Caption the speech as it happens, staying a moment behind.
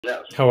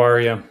Yes. How are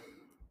you?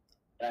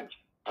 Thanks.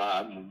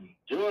 I'm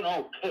doing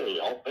okay,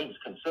 all things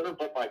considered,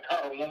 but my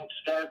car won't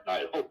start, and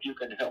I hope you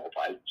can help.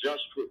 I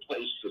just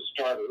replaced the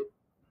starter,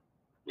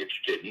 which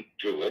didn't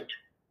do it,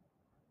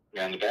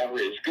 and the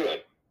battery is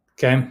good.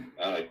 Okay.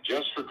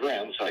 Just for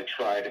grins, I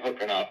tried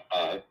hooking up,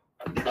 I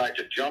tried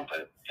to jump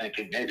it,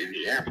 thinking maybe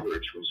the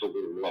amperage was a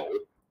little low,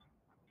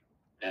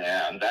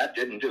 and that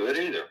didn't do it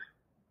either.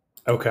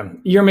 Okay.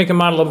 Year, make, and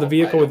model of the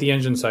vehicle with the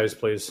engine size,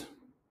 please.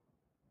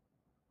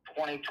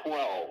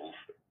 2012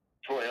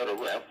 Toyota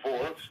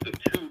Rav4, the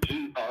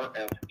 2G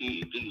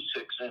RFE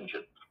V6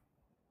 engine.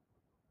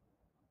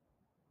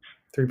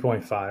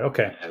 3.5.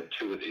 Okay. I have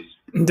two of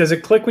these. Does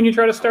it click when you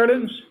try to start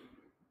it?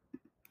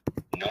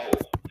 No,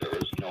 there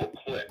is no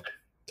click.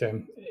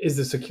 Okay. Is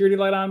the security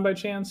light on by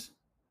chance?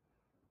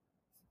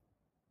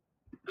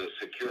 The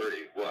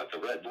security, what? The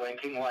red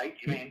blinking light,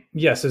 you mean?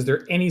 Yes. Is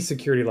there any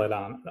security light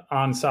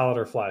on solid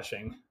or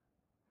flashing?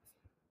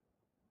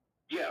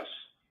 Yes.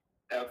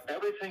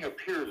 Everything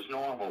appears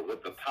normal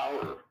with the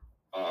power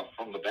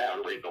from the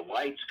battery. The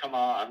lights come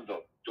on,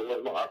 the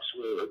door locks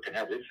work and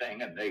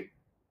everything, and they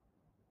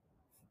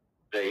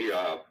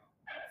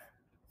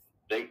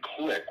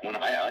click when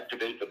I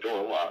activate the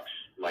door locks,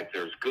 like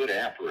there's good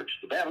amperage.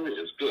 The battery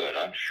is good,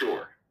 I'm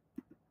sure.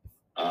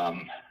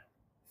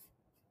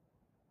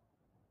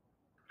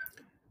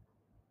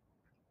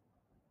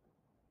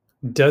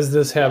 Does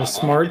this have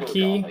smart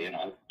key? You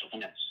know,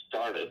 when it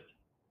started.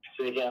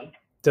 Say again?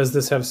 Does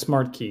this have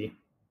smart key?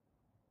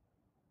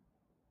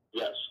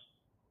 Yes.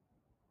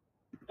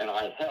 And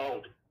I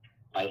held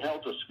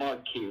the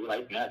smart key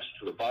right next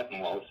to the button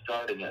while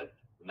starting it,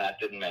 and that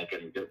didn't make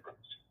any difference.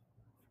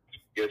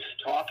 It's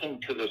talking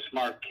to the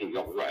smart key,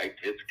 all right.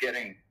 It's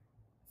getting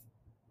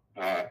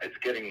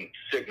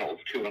signals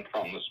to and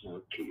from the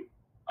smart key.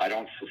 I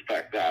don't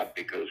suspect that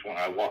because when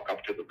I walk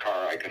up to the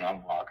car, I can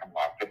unlock and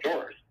lock the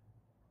doors.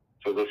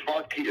 So the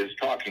smart key is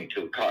talking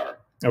to the car.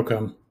 Okay.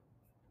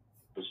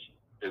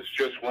 It's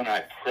just when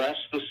I press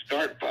the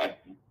start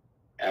button,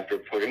 after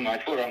putting my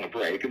foot on the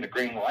brake and the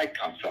green light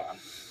comes on,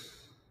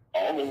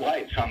 all the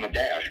lights on the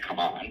dash come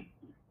on,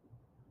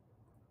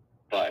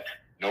 but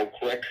no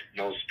click,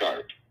 no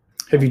start.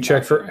 Have you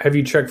checked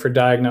for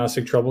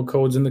diagnostic trouble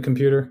codes in the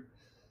computer?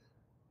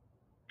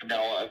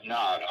 No, I've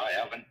not. I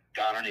haven't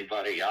got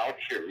anybody out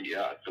here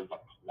yet. The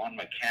one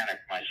mechanic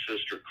my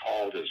sister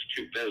called is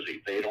too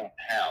busy. They don't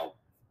have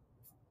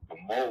a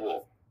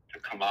mobile to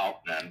come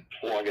out and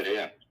plug it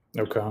in.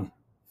 Okay.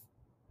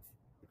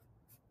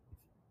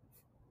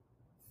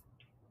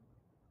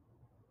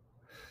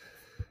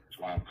 That's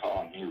why I'm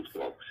calling you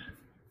folks.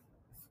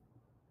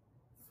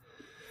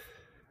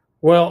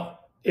 Well,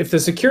 if the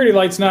security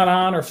light's not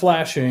on or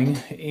flashing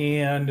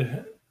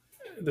and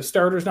the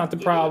starter's not the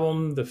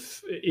problem, the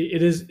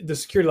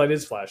security light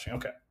is flashing.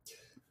 Okay.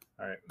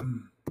 All right.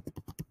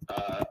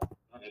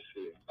 Let me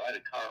see. Buy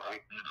the car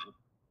right now.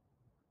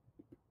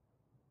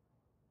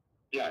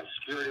 Yeah,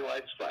 security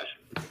light's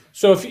flashing.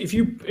 So if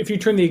you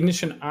turn the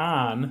ignition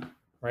on,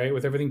 right,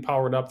 with everything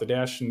powered up, the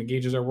dash and the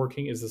gauges are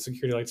working, is the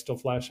security light still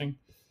flashing?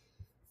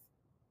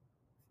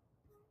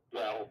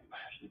 Well,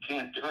 you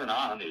can't turn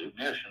on the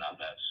ignition on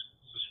this.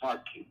 It's a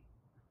smart key.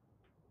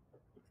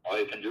 All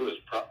you can do is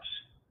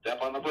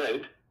step on the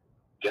brake,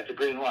 get the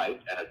green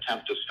light, and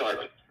attempt to start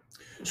it.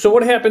 So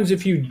what happens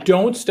if you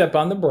don't step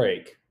on the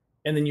brake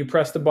and then you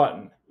press the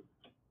button?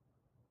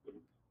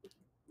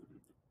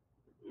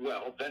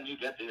 Well, then you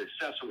get the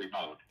accessory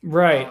mode.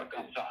 Right. Power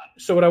comes on.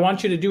 So what I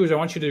want you to do is I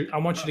want you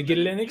to get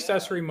it in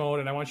accessory mode,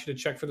 and I want you to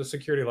check for the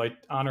security light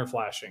on or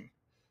flashing.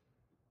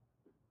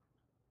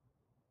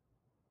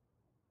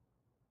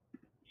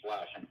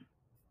 Flashing.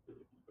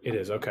 It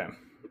is, okay.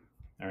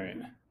 All right.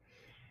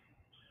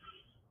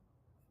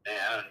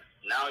 And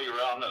now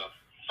you're on the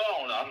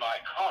phone on my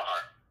car.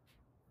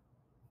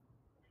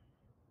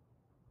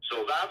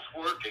 So that's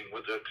working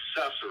with the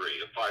accessory.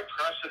 If I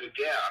press it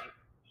again,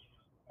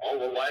 all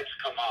the lights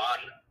come on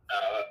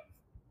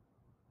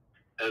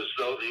as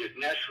though the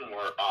ignition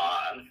were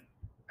on.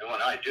 And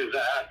when I do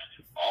that,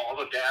 all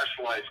the dash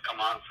lights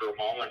come on for a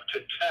moment to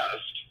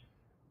test.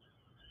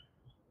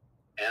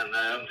 And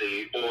then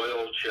the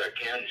oil, check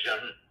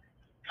engine,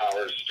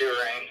 power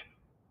steering,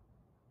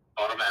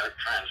 automatic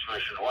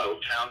transmission, oil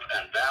temp,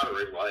 and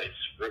battery lights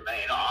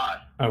remain on.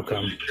 Okay.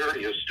 The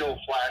security is still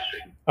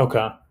flashing. Okay.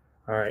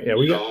 All right. Yeah,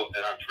 And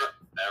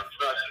I'm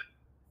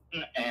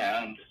pressing,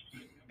 and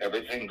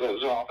everything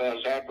goes off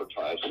as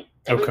advertised.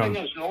 Everything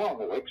is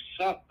normal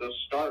except the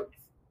start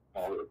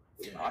motor.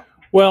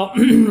 Well,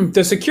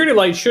 the security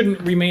light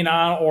shouldn't remain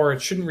on, or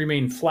it shouldn't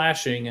remain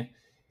flashing,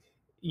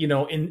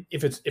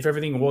 if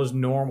everything was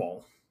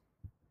normal.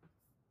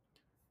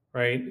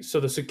 Right? So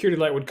the security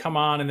light would come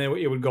on and then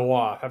it would go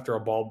off after a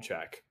bulb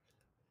check.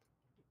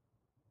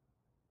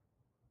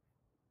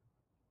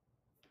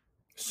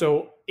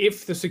 So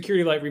if the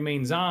security light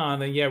remains on,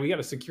 then yeah, we got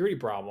a security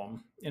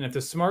problem. And if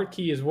the smart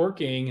key is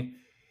working,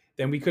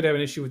 then we could have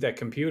an issue with that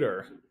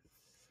computer.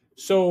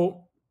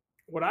 So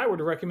what I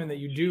would recommend that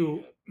you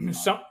do,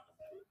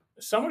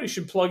 somebody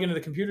should plug into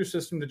the computer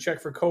system to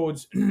check for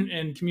codes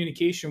and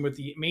communication with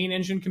the main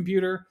engine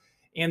computer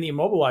and the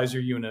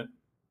immobilizer unit.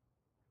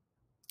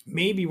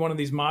 Maybe one of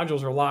these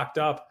modules are locked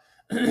up.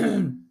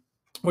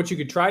 What you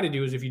could try to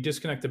do is if you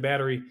disconnect the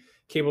battery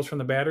cables from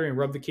the battery and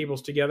rub the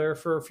cables together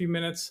for a few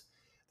minutes,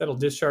 that'll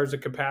discharge the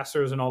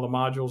capacitors and all the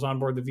modules on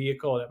board the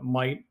vehicle, and it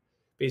might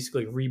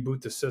basically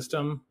reboot the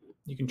system.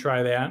 You can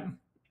try that. Well,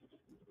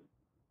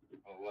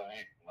 let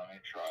me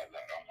try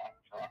that. I'm on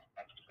front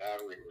of the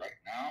battery right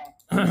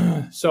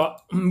now. So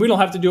we don't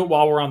have to do it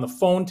while we're on the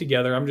phone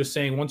together. I'm just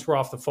saying once we're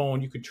off the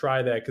phone, you could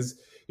try that because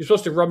you're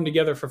supposed to rub them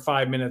together for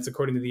 5 minutes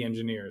according to the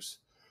engineers.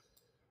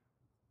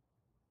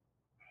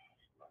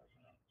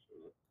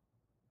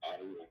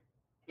 I will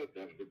put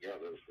them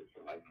together for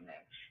 5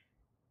 minutes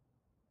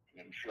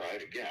and try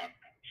it again.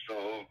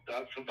 So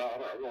that's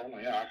about our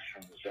only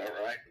action. Is that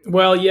right?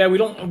 Well, yeah, we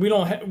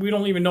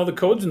don't even know the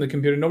codes in the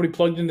computer. Nobody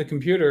plugged in the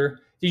computer.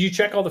 Did you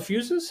check all the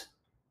fuses?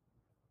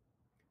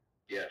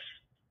 Yes.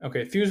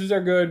 Okay, fuses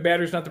are good.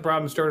 Battery's not the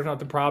problem. Starter's not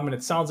the problem. And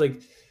it sounds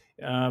like,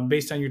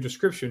 based on your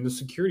description, the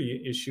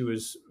security issue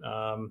is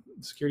the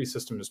security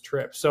system is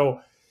tripped.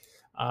 So,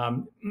 I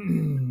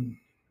don't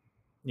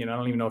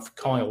even know if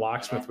calling a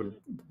locksmith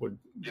would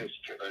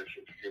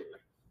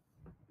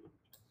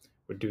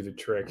do the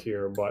trick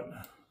here, but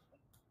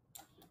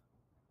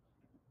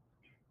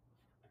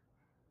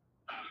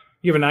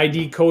you have an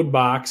ID code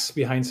box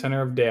behind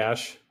center of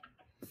dash.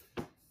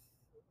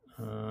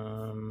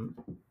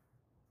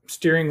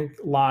 Steering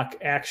lock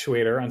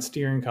actuator on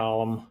steering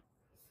column,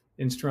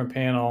 instrument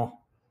panel,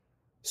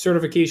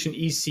 certification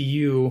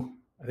ECU.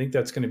 I think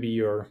that's going to be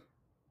your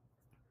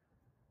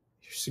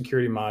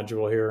security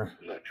module here.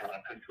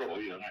 Electronic control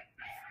unit.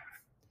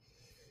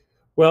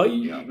 Well,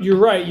 you're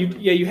right.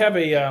 You have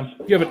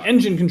an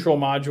engine control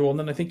module, and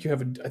then I think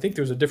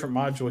there's a different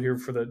module here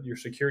for your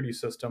security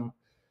system.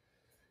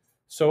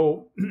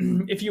 So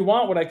if you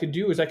want, what I could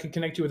do is I could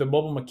connect you with a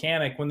mobile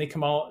mechanic. When they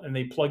come out and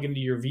they plug into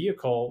your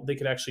vehicle, they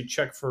could actually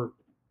check for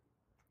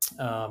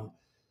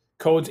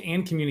codes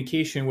and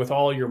communication with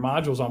all your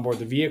modules on board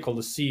the vehicle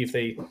to see if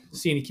they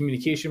see any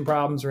communication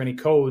problems or any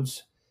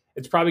codes.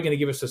 It's probably going to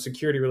give us a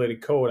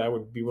security-related code, I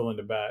would be willing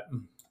to bet.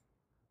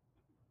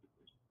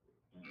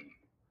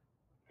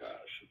 Gosh,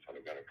 if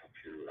I've got a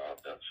computer out,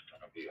 that's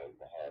going to be a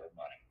lot of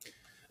money.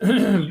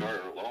 The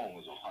starter alone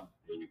was $180.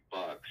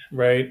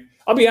 Right.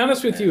 I'll be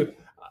honest with you.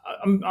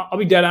 I'll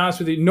be dead honest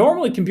with you.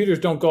 Normally, computers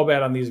don't go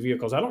bad on these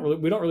vehicles.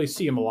 We don't really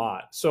see them a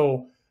lot.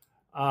 So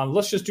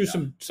let's just do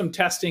some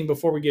testing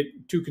before we get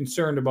too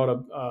concerned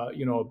about a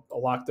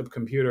locked up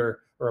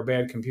computer or a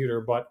bad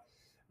computer. But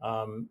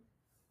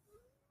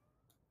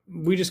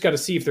we just got to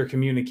see if they're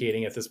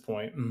communicating at this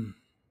point.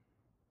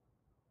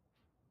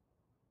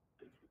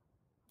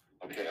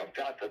 Okay, I've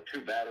got the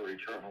two battery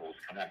terminals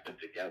connected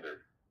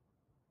together.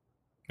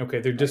 Okay,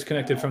 they're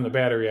disconnected from the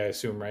battery, I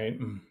assume, right?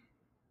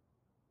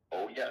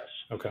 Oh, yes.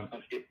 Okay.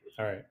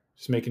 All right.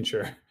 Just making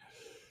sure.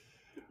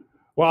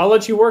 Well, I'll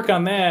let you work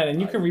on that,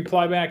 and you can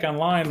reply back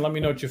online and let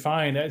me know what you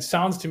find. It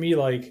sounds to me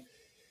like,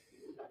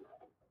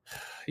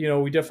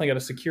 we definitely got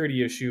a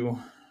security issue,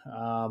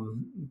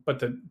 but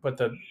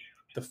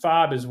the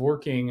fob is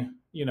working,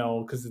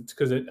 because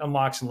it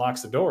unlocks and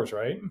locks the doors,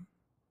 right?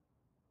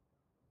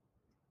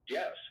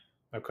 Yes.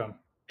 Okay.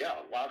 Yeah,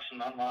 it locks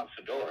and unlocks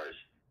the doors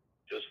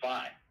just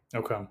fine.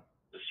 Okay.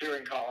 The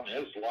steering column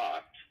is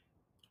locked.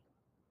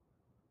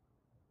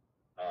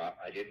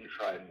 I didn't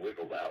try and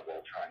wiggle that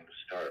while trying to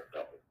start,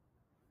 though.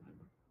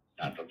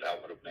 Not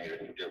that would have made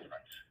any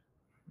difference.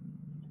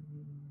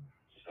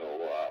 So,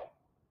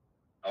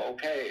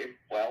 okay.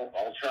 Well,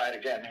 I'll try it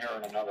again here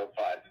in another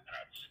 5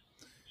 minutes.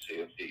 See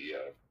if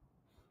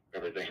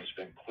everything's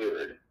been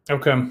cleared.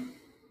 Okay.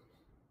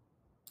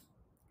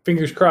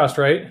 Fingers crossed,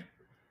 right?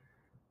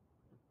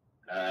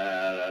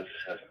 That's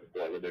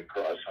been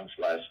crossed since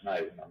last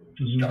night when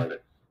I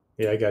started.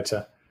 Yeah, I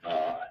gotcha.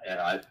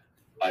 And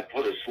I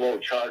put a slow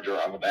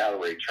charger on the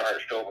battery,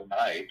 charged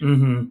overnight.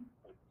 Mm-hmm.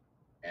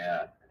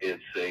 And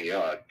it's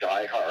a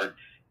die-hard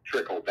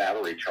trickle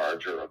battery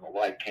charger, and the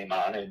light came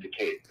on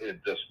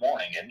this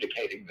morning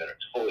indicating that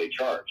it's fully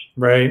charged.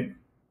 Right.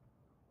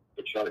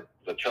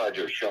 The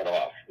charger shut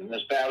off. And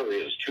this battery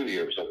is 2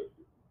 years old.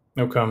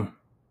 Okay.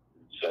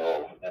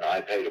 So, and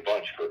I paid a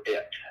bunch for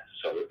it.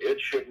 So it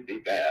shouldn't be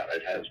bad.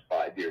 It has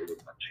 5-year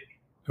warranty.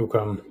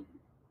 Okay.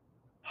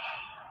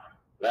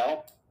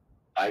 Well,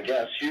 I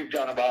guess you've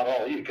done about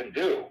all you can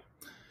do.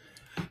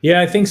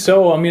 Yeah, I think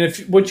so. I mean,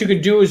 what you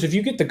could do is if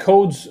you get the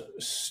codes,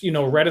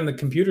 read in the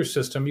computer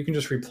system, you can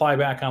just reply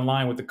back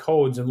online with the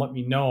codes and let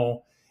me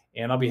know,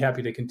 and I'll be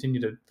happy to continue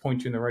to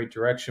point you in the right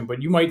direction.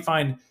 But you might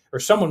find, or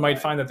someone might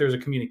find, that there's a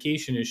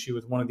communication issue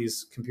with one of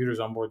these computers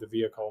on board the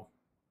vehicle.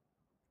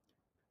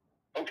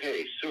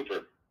 Okay,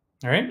 super.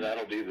 All right.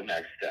 That'll be the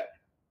next step.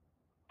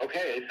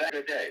 Okay, have a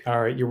good day.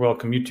 All right, you're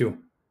welcome. You too.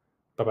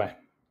 Bye-bye.